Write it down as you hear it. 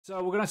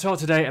So we're going to talk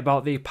today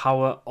about the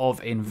power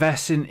of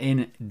investing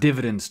in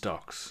dividend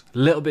stocks. A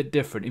little bit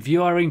different. If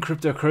you are in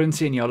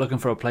cryptocurrency and you're looking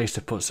for a place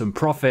to put some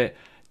profit,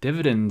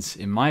 dividends,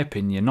 in my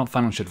opinion, not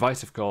financial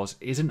advice of course,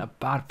 isn't a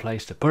bad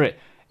place to put it.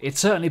 It's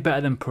certainly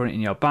better than putting it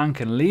in your bank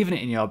and leaving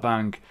it in your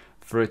bank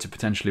for it to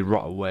potentially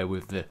rot away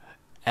with the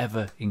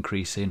ever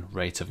increasing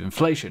rate of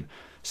inflation.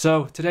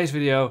 So today's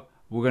video,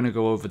 we're going to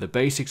go over the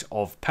basics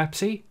of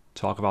Pepsi,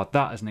 talk about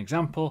that as an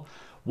example,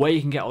 where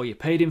you can get all your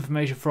paid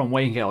information from,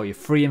 where you can get all your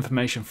free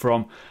information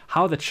from,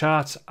 how the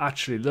charts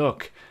actually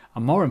look,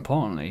 and more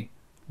importantly,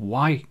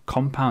 why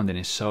compounding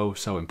is so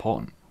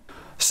important.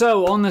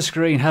 So on the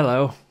screen,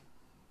 hello,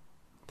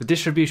 the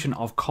distribution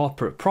of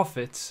corporate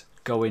profits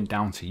going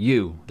down to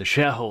you, the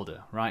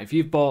shareholder, right? If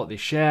you've bought the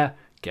share,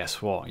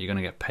 guess what? You're going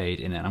to get paid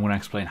in it. And I'm going to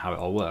explain how it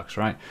all works,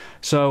 right?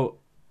 So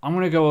I'm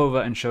going to go over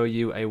and show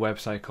you a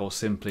website called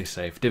Simply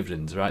Safe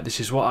Dividends, right?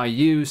 This is what I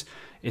use.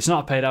 It's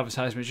not a paid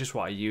advertisement, it's just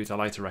what I use. I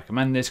like to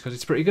recommend this because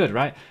it's pretty good,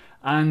 right?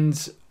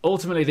 And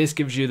ultimately this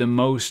gives you the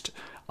most,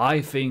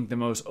 I think, the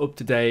most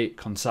up-to-date,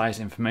 concise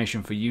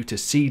information for you to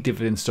see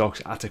dividend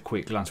stocks at a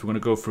quick glance. We're going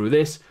to go through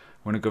this.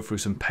 We're going to go through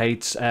some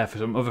paid, for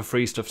some other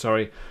free stuff,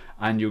 sorry,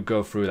 and you'll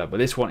go through that. But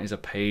this one is a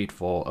paid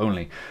for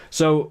only.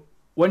 So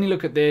when you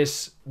look at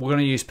this, we're going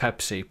to use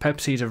Pepsi.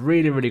 Pepsi is a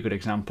really good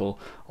example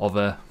of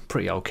a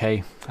pretty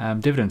okay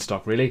dividend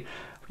stock, really.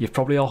 You've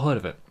probably all heard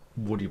of it,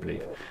 would you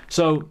believe?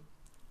 So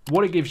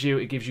what it gives you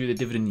the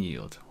dividend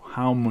yield,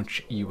 how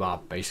much you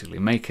are basically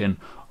making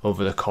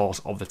over the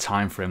course of the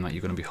time frame that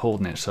you're going to be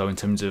holding it. So in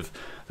terms of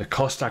the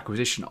cost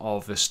acquisition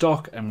of the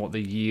stock and what the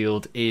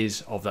yield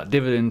is of that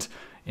dividend,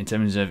 in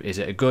terms of is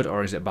it a good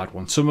or is it a bad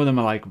one. Some of them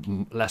are like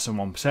less than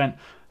 1%,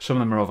 some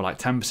of them are over like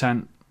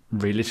 10%.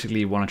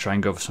 Realistically, you want to try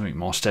and go for something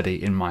more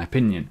steady, in my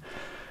opinion.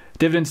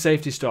 Dividend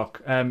safety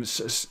stock,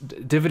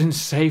 dividend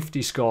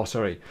safety score,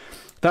 sorry.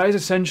 That is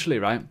essentially,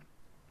 right,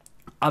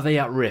 are they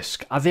at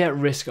risk? Are they at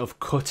risk of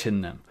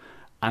cutting them?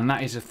 And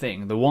that is the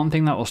thing. The one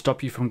thing that will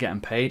stop you from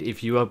getting paid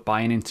if you are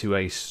buying into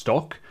a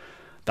stock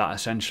that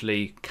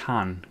essentially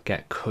can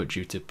get cut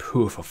due to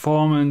poor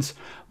performance,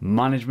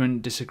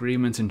 management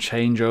disagreements and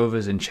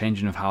changeovers and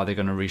changing of how they're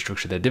going to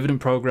restructure their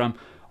dividend program,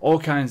 all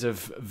kinds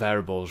of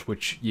variables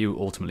which you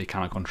ultimately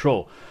cannot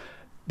control.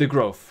 The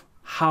growth.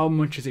 How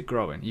much is it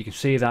growing? You can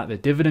see that the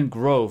dividend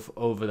growth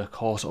over the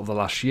course of the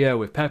last year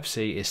with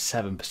Pepsi is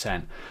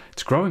 7%.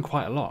 It's growing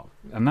quite a lot,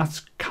 and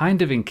that's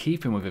kind of in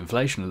keeping with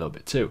inflation a little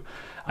bit too.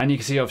 And you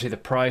can see obviously the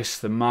price,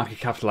 the market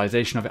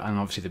capitalization of it, and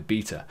obviously the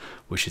beta,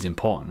 which is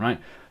important, right?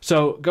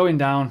 So going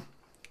down,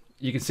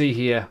 you can see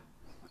here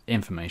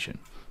information,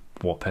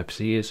 what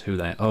Pepsi is, who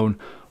they own,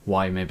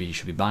 why maybe you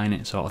should be buying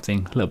it, sort of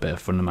thing. A little bit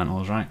of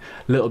fundamentals, right?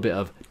 A little bit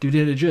of due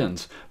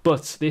diligence.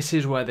 But this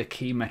is where the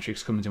key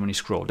metrics comes in when you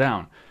scroll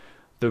down.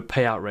 The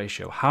payout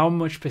ratio, how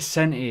much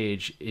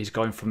percentage is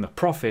going from the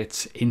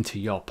profits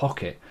into your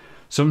pocket.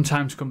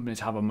 Sometimes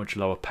companies have a much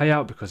lower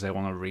payout because they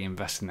want to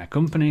reinvest in their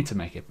company to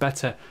make it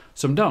better.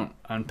 Some don't,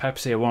 and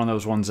Pepsi are one of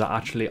those ones that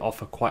actually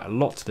offer quite a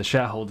lot to the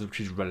shareholders,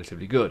 which is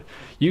relatively good.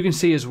 You can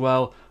see as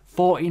well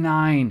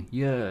 49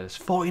 years,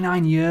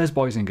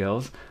 boys and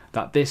girls,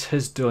 that this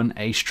has done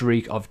a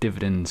streak of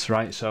dividends,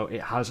 right? So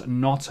it has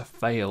not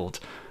failed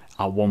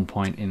at one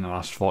point in the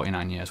last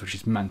 49 years, which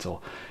is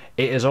mental.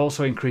 It has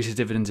also increased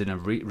dividends in a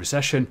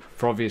recession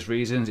for obvious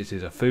reasons. It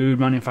is a food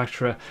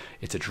manufacturer,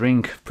 it's a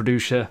drink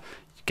producer.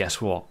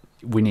 Guess what?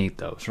 We need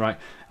those, right?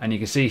 And you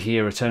can see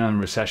here, return on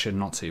recession,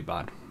 not too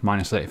bad,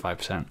 minus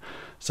 35%.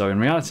 So in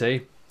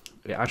reality,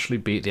 it actually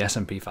beat the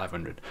S&P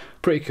 500.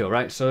 Pretty cool,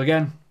 right? So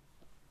again,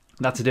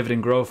 that's a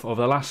dividend growth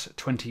over the last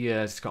 20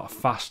 years. It's got a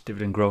fast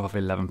dividend growth of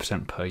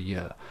 11% per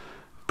year.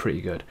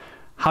 Pretty good.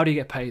 How do you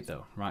get paid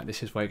though, right?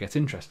 This is where it gets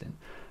interesting.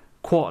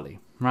 Quarterly,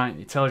 right?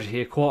 It tells you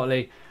here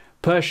quarterly.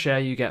 Per share,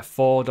 you get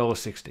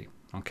 $4.60.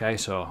 Okay,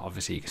 so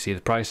obviously you can see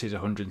the price is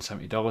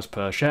 $170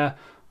 per share.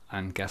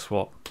 And guess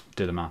what?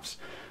 Do the maths.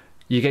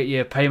 You get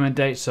your payment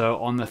date. So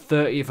on the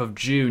 30th of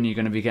June, you're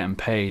going to be getting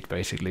paid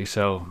basically.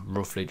 So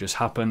roughly just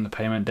happened the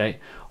payment date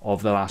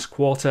of the last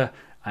quarter.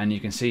 And you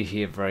can see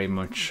here very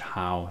much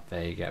how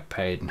they get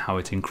paid and how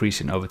it's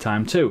increasing over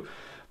time too.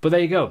 But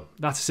there you go.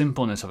 That's the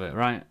simpleness of it,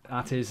 right?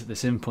 That is the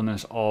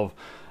simpleness of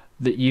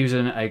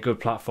using a good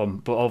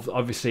platform. But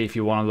obviously if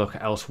you want to look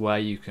elsewhere,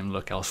 you can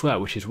look elsewhere,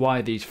 which is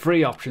why these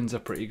free options are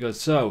pretty good.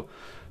 So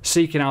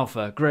Seeking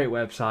Alpha, great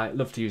website,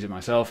 love to use it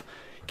myself,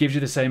 gives you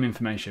the same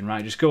information,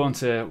 right? Just go on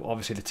to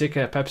obviously the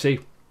ticker,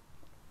 Pepsi,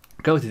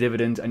 go to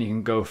dividends, and you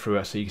can go through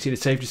it. So you can see the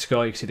safety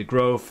score, you can see the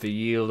growth, the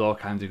yield, all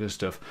kinds of good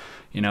stuff.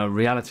 You know,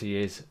 reality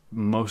is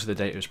most of the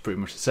data is pretty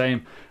much the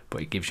same,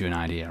 but it gives you an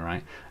idea,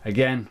 right?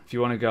 Again, if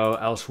you want to go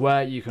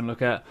elsewhere, you can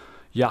look at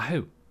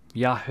Yahoo.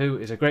 Yahoo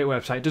is a great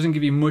website. It doesn't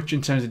give you much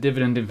in terms of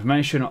dividend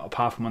information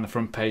apart from on the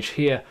front page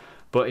here,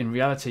 but in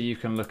reality you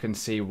can look and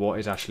see what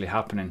is actually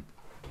happening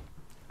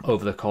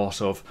over the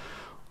course of,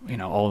 you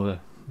know, all the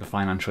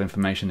financial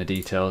information, the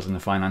details and the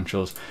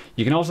financials.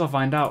 You can also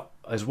find out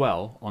as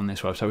well on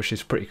this website, which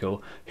is pretty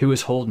cool, who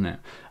is holding it.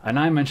 And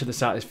I mentioned at the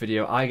start of this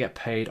video, I get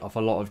paid off a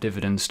lot of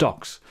dividend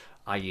stocks.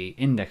 i.e.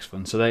 index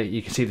funds. So there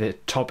you can see the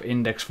top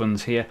index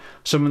funds here.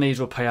 Some of these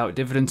will pay out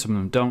dividends, some of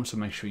them don't, so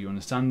make sure you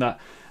understand that.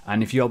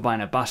 And if you're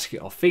buying a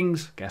basket of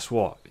things, guess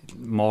what?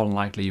 More than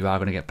likely you are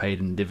going to get paid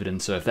in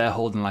dividends. So if they're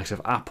holding the likes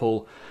of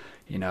Apple,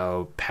 you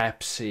know,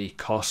 Pepsi,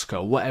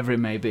 Costco, whatever it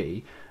may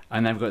be,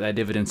 and they've got their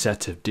dividend set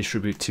to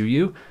distribute to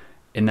you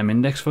in them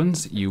index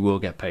funds, you will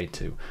get paid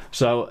too.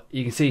 So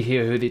you can see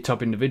here who the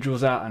top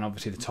individuals are and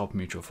obviously the top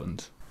mutual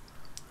funds.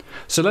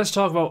 So let's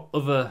talk about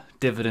other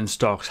dividend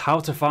stocks, how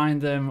to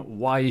find them,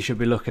 why you should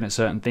be looking at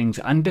certain things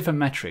and different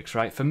metrics,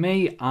 right? For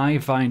me, I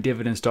find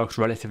dividend stocks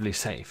relatively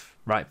safe,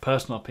 right?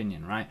 Personal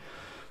opinion, right?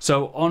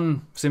 So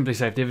on Simply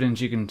Safe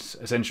Dividends, you can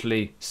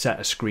essentially set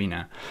a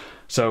screener.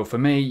 So for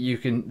me,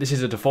 this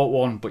is a default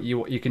one, but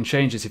you can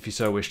change this if you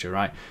so wish to,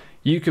 right?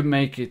 You can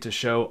make it to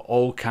show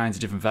all kinds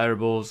of different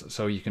variables,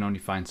 so you can only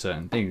find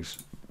certain things.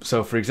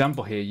 So for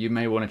example here, you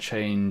may want to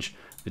change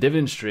the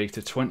dividend streak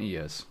to 20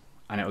 years,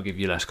 and it will give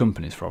you less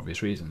companies for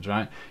obvious reasons,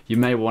 right? You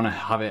may want to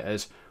have it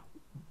as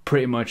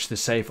pretty much the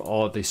safe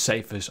or the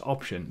safest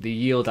option, the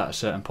yield at a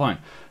certain point.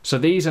 So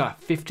these are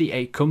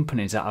 58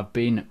 companies that have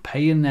been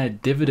paying their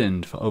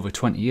dividend for over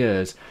 20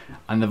 years,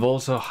 and they've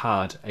also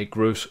had a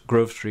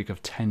growth streak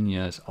of 10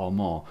 years or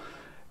more,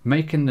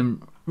 making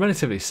them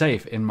relatively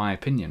safe in my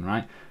opinion,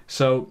 right?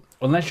 So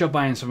unless you're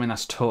buying something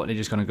that's totally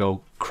just going to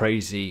go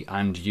crazy,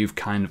 and you've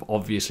kind of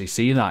obviously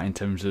see that in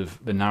terms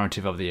of the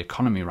narrative of the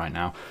economy right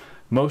now,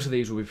 most of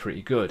these will be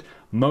pretty good.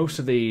 Most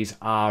of these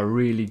are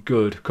really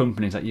good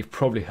companies that you've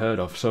probably heard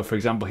of. So for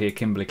example here,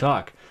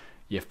 Kimberly-Clark,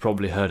 you've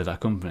probably heard of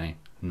that company.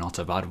 Not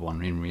a bad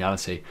one in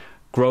reality.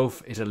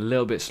 Growth is a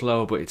little bit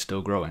slow, but it's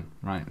still growing,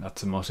 right?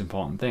 That's the most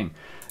important thing.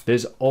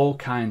 There's all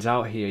kinds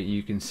out here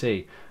you can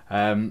see.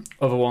 Other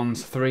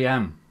ones,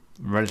 3M,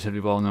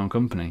 relatively well-known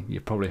company.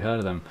 You've probably heard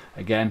of them.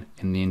 Again,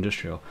 in the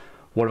industrial.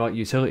 What about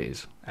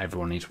utilities?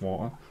 Everyone needs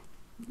water.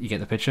 You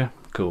get the picture?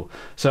 Cool.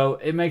 So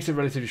it makes it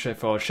relatively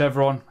straightforward.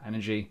 Chevron,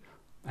 energy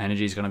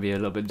is going to be a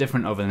little bit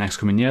different over the next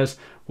coming years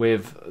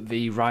with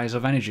the rise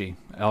of energy,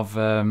 of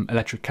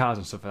electric cars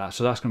and stuff like that.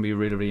 So that's going to be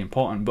really, really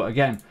important. But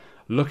again,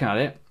 looking at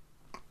it,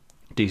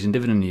 decent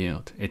dividend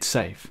yield. It's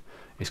safe.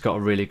 It's got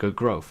a really good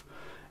growth.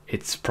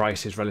 Its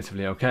price is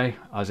relatively okay,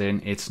 as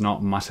in it's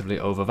not massively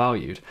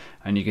overvalued.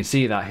 And you can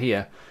see that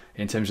here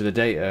in terms of the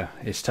data.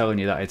 It's telling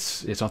you that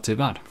it's not too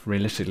bad.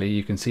 Realistically,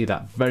 you can see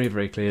that very,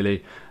 very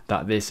clearly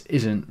that this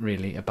isn't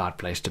really a bad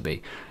place to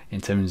be in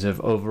terms of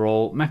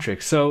overall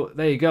metrics. So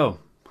there you go.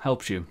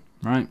 Helps you,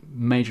 right?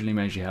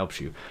 Majorly helps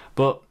you.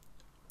 But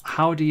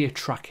how do you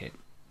track it?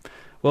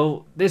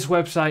 Well, this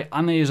website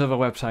and these other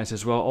websites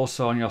as well,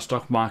 also on your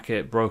stock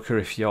market broker,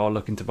 if you're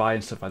looking to buy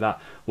and stuff like that,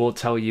 will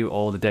tell you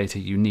all the data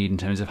you need in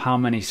terms of how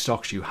many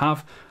stocks you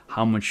have,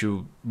 how much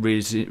you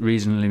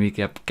reasonably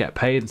get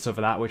paid and stuff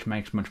like that, which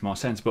makes much more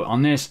sense. But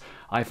on this,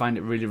 I find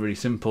it really, really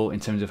simple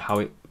in terms of how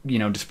it, you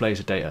know, displays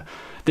the data.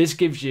 This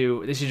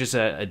is just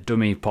a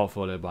dummy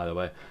portfolio, by the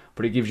way,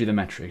 but it gives you the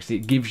metrics.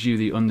 It gives you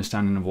the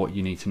understanding of what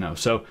you need to know.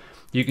 So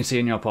you can see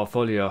in your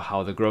portfolio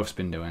how the growth's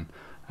been doing.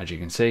 As you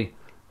can see,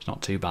 it's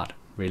not too bad.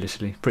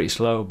 Realistically, pretty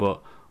slow,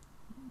 but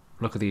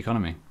look at the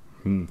economy.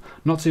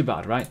 Not too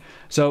bad, right?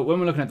 So when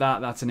we're looking at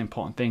that, that's an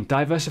important thing.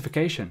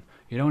 Diversification.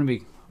 You don't want to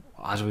be,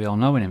 as we all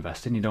know in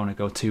investing, you don't want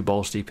to go too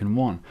balls deep in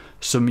one.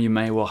 Some you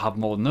may well have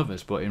more than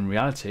others, but in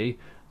reality,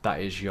 that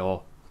is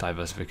your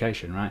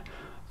diversification, right?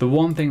 The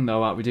one thing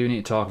though that we do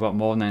need to talk about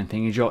more than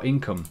anything is your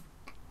income.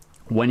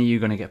 When are you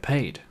going to get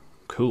paid?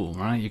 Cool,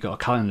 right? You've got a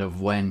calendar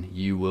of when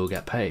you will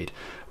get paid,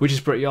 which is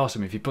pretty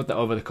awesome. If you put that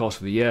over the course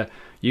of the year,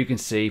 you can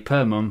see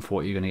per month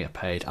what you're going to get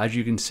paid. As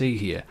you can see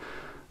here,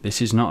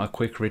 this is not a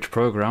quick rich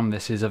program.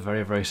 This is a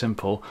very, very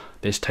simple.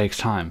 This takes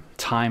time.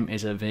 Time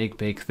is a big,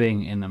 big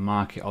thing in the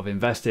market of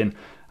investing,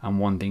 and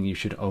one thing you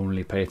should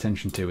only pay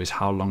attention to is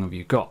how long have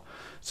you got.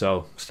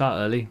 So start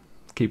early,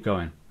 keep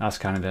going. That's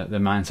kind of the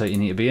mindset you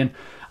need to be in.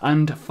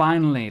 And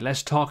finally,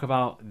 let's talk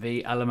about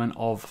the element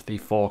of the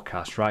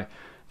forecast, right?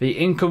 The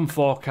income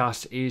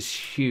forecast is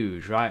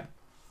huge, right?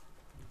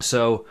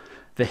 So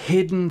the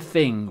hidden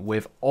thing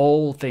with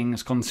all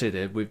things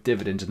considered with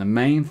dividends, and the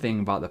main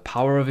thing about the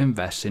power of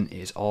investing,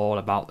 is all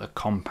about the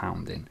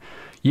compounding.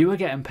 You are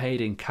getting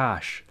paid in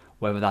cash,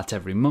 whether that's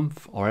every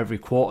month or every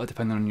quarter,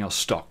 depending on your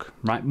stock,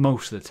 right?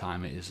 Most of the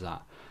time it is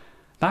that.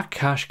 That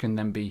cash can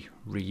then be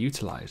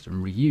reutilized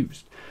and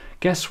reused.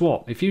 Guess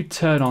what? If you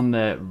turn on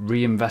the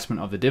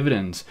reinvestment of the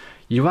dividends,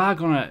 you are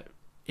going to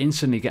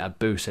instantly get a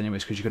boost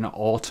anyways, because you're going to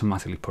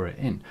automatically put it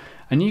in.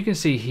 And you can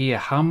see here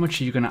how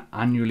much you're going to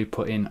annually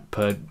put in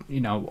per,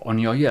 you know, on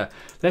your year.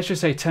 Let's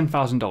just say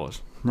 $10,000,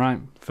 right?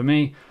 For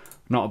me,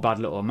 not a bad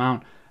little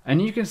amount. And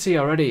you can see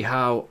already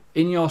how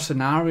in your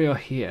scenario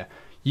here,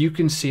 you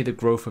can see the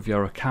growth of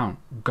your account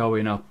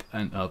going up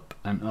and up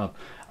and up.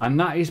 And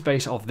that is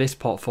based off this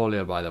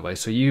portfolio, by the way.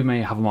 So you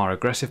may have a more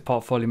aggressive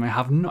portfolio,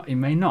 you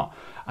may not.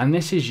 And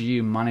this is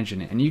you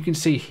managing it. And you can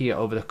see here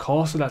over the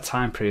course of that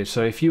time period.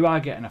 So if you are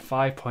getting a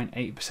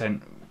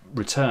 5.8%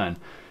 return,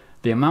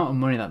 the amount of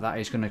money that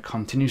is going to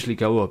continuously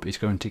go up is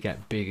going to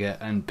get bigger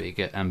and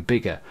bigger and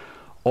bigger.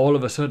 All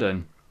of a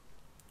sudden,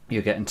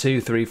 you're getting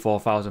 £2,000,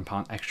 £3,000,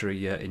 £4,000 extra a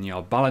year in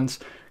your balance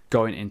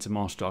going into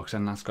more stocks,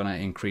 and that's going to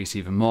increase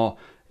even more,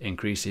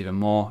 increase even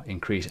more,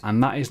 increase.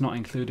 And that is not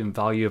including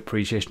value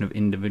appreciation of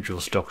individual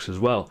stocks as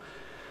well.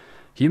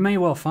 You may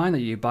well find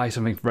that you buy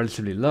something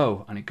relatively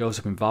low and it goes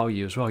up in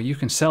value as well. You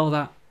can sell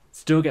that,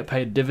 still get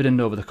paid a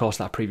dividend over the course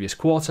of that previous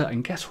quarter,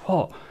 and guess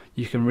what?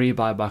 You can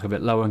rebuy back a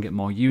bit lower and get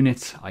more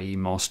units, i.e.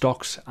 more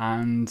stocks,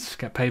 and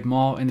get paid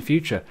more in the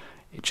future.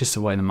 It's just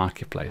the way in the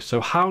marketplace.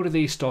 So how do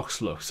these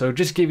stocks look? So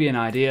just to give you an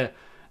idea,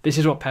 this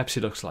is what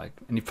Pepsi looks like.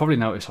 And you've probably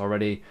noticed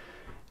already,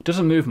 it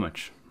doesn't move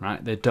much,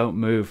 right? They don't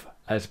move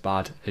as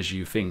bad as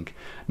you think.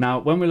 Now,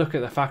 when we look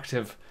at the fact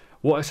of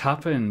what has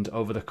happened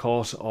over the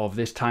course of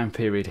this time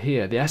period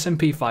here, the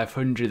S&P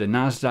 500, the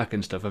Nasdaq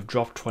and stuff have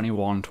dropped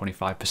 21,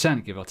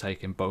 25%, give or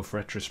take, in both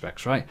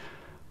retrospects, right?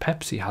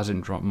 Pepsi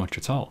hasn't dropped much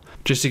at all.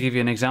 Just to give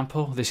you an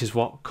example, this is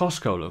what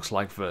Costco looks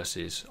like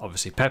versus,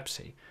 obviously,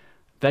 Pepsi.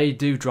 They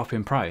do drop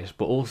in price,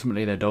 but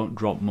ultimately they don't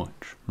drop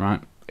much, right?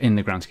 In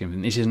the grand scheme of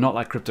things. This is not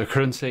like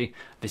cryptocurrency.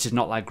 This is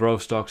not like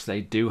growth stocks. They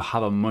do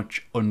have a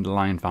much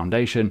underlying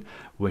foundation,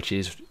 which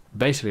is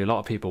basically a lot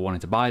of people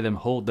wanting to buy them,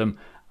 hold them,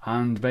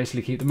 and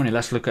basically keep the money.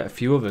 Let's look at a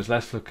few others.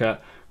 Let's look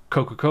at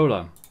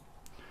Coca-Cola.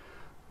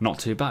 Not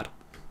too bad.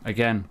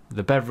 Again,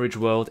 the beverage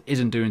world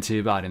isn't doing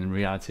too bad in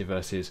reality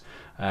versus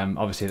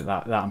obviously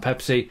that and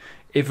Pepsi.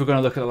 If we're going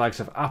to look at the likes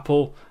of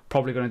Apple,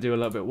 probably going to do a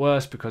little bit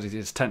worse because it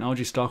is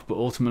technology stock, but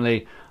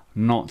ultimately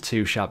not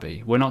too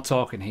shabby. We're not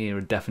talking here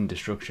a death and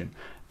destruction.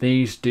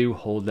 These do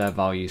hold their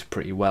values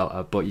pretty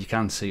well, but you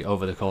can see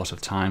over the course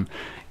of time,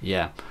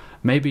 yeah,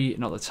 maybe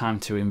not the time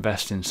to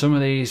invest in some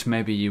of these.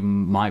 Maybe you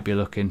might be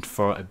looking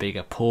for a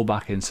bigger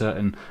pullback in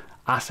certain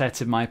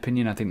assets, in my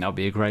opinion. I think that would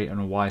be a great and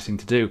a wise thing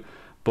to do.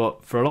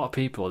 But for a lot of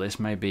people, this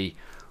may be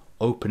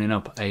opening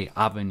up a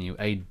avenue,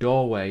 a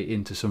doorway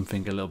into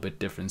something a little bit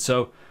different.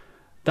 So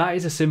that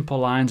is the simple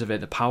lines of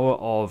it, the power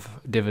of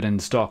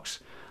dividend stocks.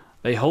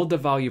 They hold the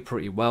value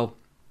pretty well.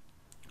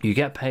 You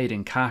get paid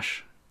in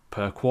cash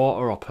per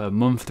quarter or per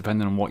month,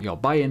 depending on what you're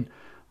buying.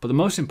 But the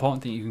most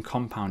important thing, you can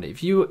compound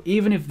it.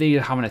 Even if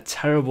they're having a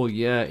terrible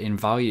year in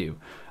value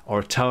or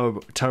a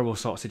terrible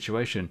sort of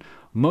situation,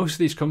 most of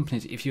these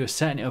companies, if you are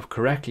setting it up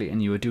correctly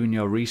and you are doing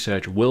your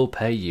research, will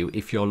pay you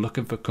if you're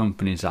looking for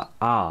companies that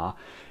are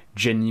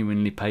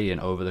genuinely paying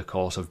over the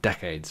course of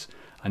decades,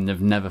 and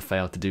they've never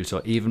failed to do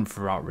so, even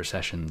throughout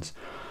recessions.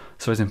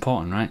 So it's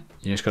important, right?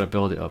 You just got to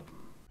build it up.